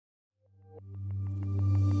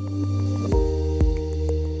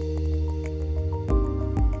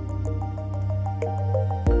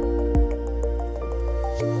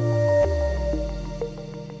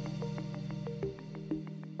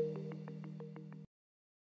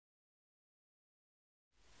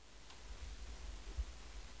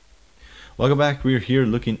Welcome back. We're here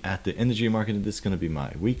looking at the energy market, and this is going to be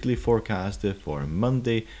my weekly forecast for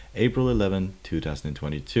Monday, April 11,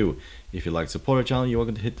 2022. If you like to support our channel, you're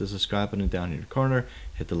welcome to hit the subscribe button down in the corner,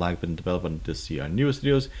 hit the like button, the bell button to see our newest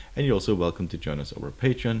videos, and you're also welcome to join us over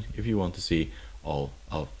Patreon if you want to see all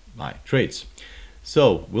of my trades.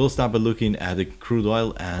 So we'll start by looking at the crude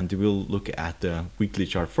oil, and we'll look at the weekly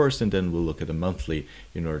chart first, and then we'll look at the monthly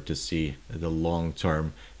in order to see the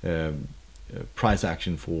long-term price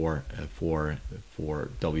action for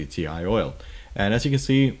WTI oil. And as you can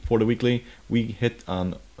see, for the weekly, we hit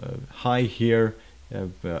on a high here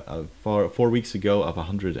 4 weeks ago of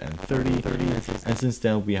 130, and since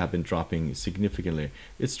then we have been dropping significantly.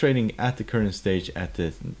 It's trading at the current stage at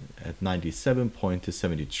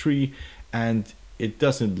 97.73, and it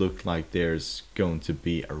doesn't look like there's going to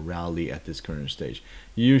be a rally at this current stage.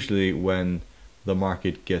 Usually when the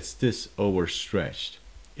market gets this overstretched,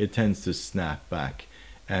 it tends to snap back,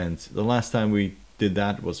 and the last time we did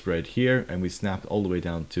that was right here, and we snapped all the way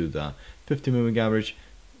down to the 50 moving average.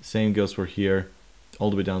 Same goes for here, all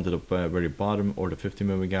the way down to the very bottom, or the 50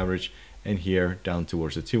 moving average, and here down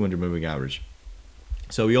towards the 200 moving average.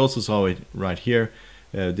 So we also saw it right here.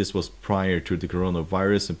 This was prior to the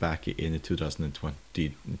coronavirus back in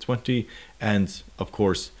 2020, and of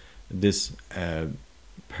course this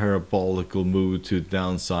parabolical move to the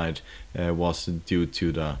downside was due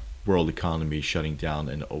to the world economy shutting down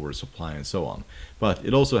and oversupply and so on. But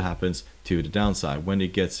it also happens to the downside. When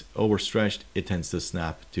it gets overstretched, it tends to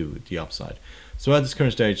snap to the upside. So at this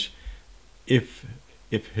current stage, if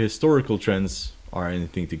historical trends are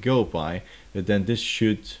anything to go by, then this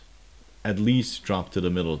should at least drop to the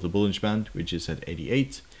middle of the Bollinger Band, which is at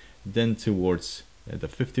 88, then towards the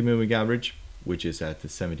 50 moving average, which is at the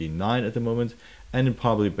 79 at the moment, and in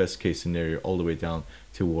probably best case scenario all the way down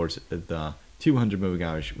towards the 200 moving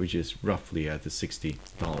average, which is roughly at the $60.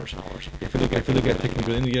 If we look at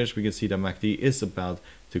technical indicators, we can see that MACD is about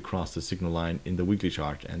to cross the signal line in the weekly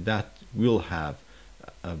chart, and that will have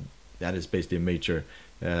that is basically a major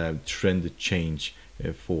trend change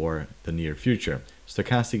for the near future.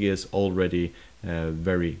 Stochastic is already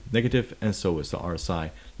very negative, and so is the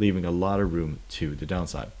RSI, leaving a lot of room to the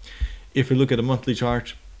downside. If we look at the monthly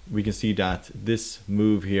chart, we can see that this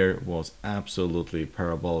move here was absolutely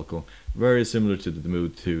parabolical, very similar to the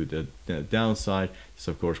move to the downside. This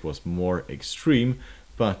of course was more extreme,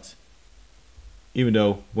 but even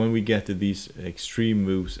though when we get to these extreme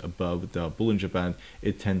moves above the Bollinger Band,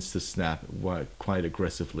 it tends to snap quite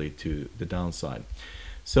aggressively to the downside.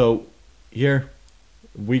 So here,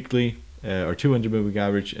 weekly or 200 moving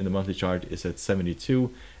average in the monthly chart is at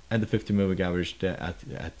 72, and the 50 moving average at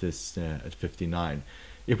 59.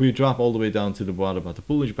 If we drop all the way down to the bottom of the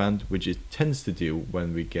Bollinger Band, which it tends to do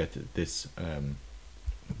when we get this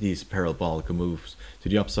these parabolic moves to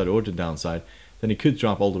the upside or the downside, then it could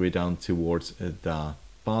drop all the way down towards the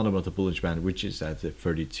bottom of the Bollinger Band, which is at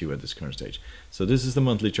 32 at this current stage. So this is the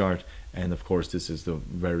monthly chart, and of course this is the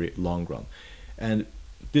very long run, and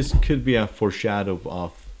this could be a foreshadow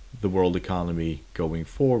of the world economy going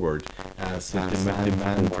forward, as the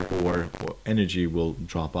demand for energy will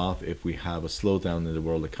drop off. If we have a slowdown in the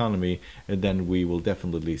world economy, and then we will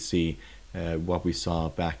definitely see what we saw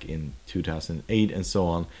back in 2008 and so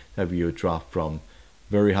on, that we would drop from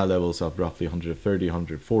very high levels of roughly 130,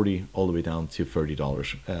 140 all the way down to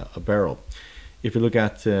 $30 a barrel. If you look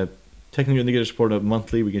at technical indicators for the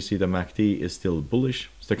monthly, we can see the MACD is still bullish,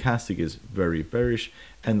 stochastic is very bearish,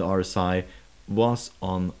 and the RSI was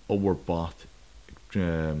on overbought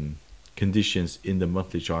conditions in the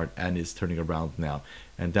monthly chart and is turning around now,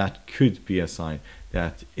 and that could be a sign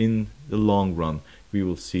that in the long run we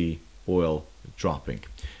will see oil dropping.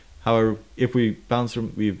 However, if we bounce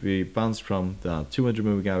from the 200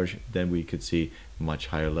 moving average, then we could see much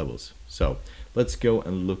higher levels. So let's go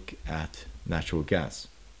and look at natural gas.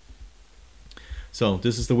 So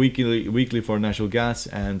this is the weekly for natural gas,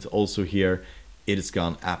 and also here it has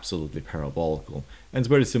gone absolutely parabolical, and it's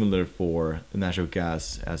very similar for the natural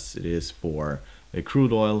gas as it is for the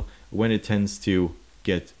crude oil. When it tends to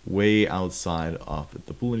get way outside of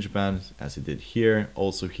the Bollinger Band, as it did here,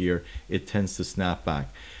 also here, it tends to snap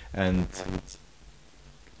back, and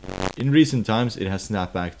in recent times it has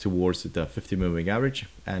snapped back towards the 50 moving average,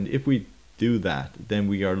 and if we do that, then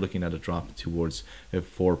we are looking at a drop towards a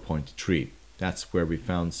 4.3. That's where we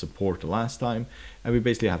found support the last time, and we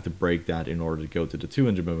basically have to break that in order to go to the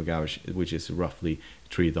 200 moving average, which is roughly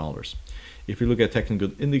 $3. If you look at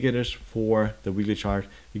technical indicators for the weekly chart,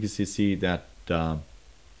 you can see that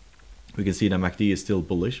MACD is still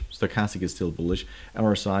bullish, stochastic is still bullish,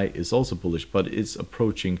 RSI is also bullish, but it's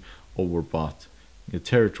approaching overbought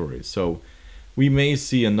territory. So We may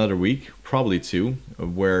see another week, probably two,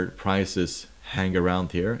 where prices hang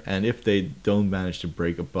around here, and if they don't manage to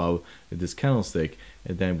break above this candlestick,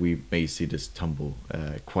 then we may see this tumble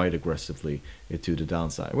quite aggressively to the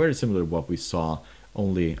downside. Very similar to what we saw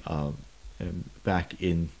only back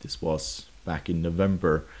in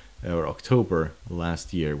November or October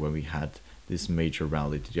last year, when we had this major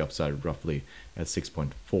rally to the upside, roughly at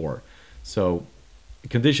 6.4. So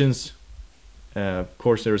conditions, of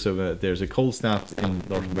course, there's a cold snap in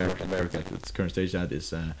North America at its current stage that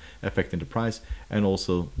is affecting the price, and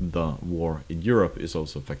also the war in Europe is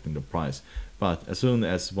also affecting the price. But as soon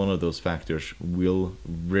as one of those factors will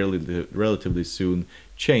really relatively soon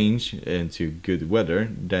change into good weather,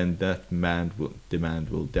 then that demand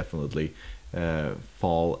will definitely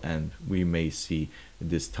fall, and we may see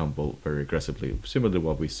this tumble very aggressively, similar to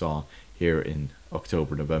what we saw here in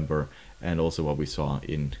October, November, and also what we saw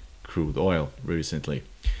in crude oil recently.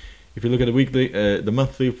 If you look at the weekly, the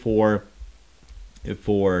monthly for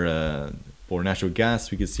natural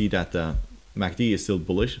gas, we can see that the MACD is still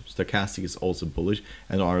bullish, stochastic is also bullish,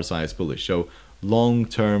 and the RSI is bullish. So long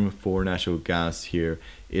term for natural gas here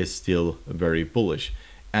is still very bullish,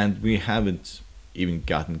 and we haven't even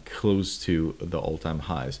gotten close to the all-time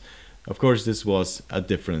highs. Of course, this was a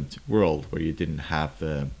different world where you didn't have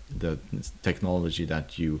the technology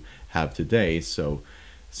that you have today. So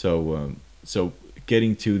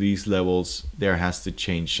getting to these levels, there has to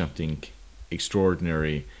change something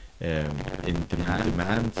extraordinary in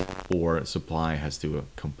demand, or supply has to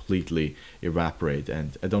completely evaporate,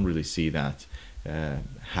 and I don't really see that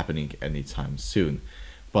happening anytime soon.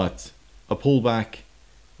 But a pullback,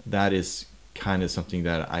 that is kind of something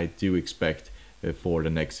that I do expect for the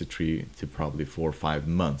next 3 to probably 4 or 5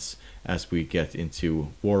 months, as we get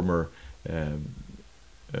into warmer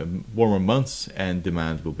months, and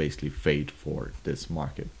demand will basically fade for this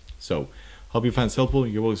market. So hope you find this helpful.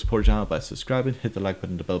 You're welcome to support the channel by subscribing, hit the like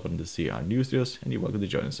button, the bell button to see our new videos, and you're welcome to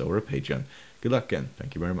join us over at Patreon. Good luck, and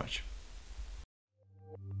thank you very much.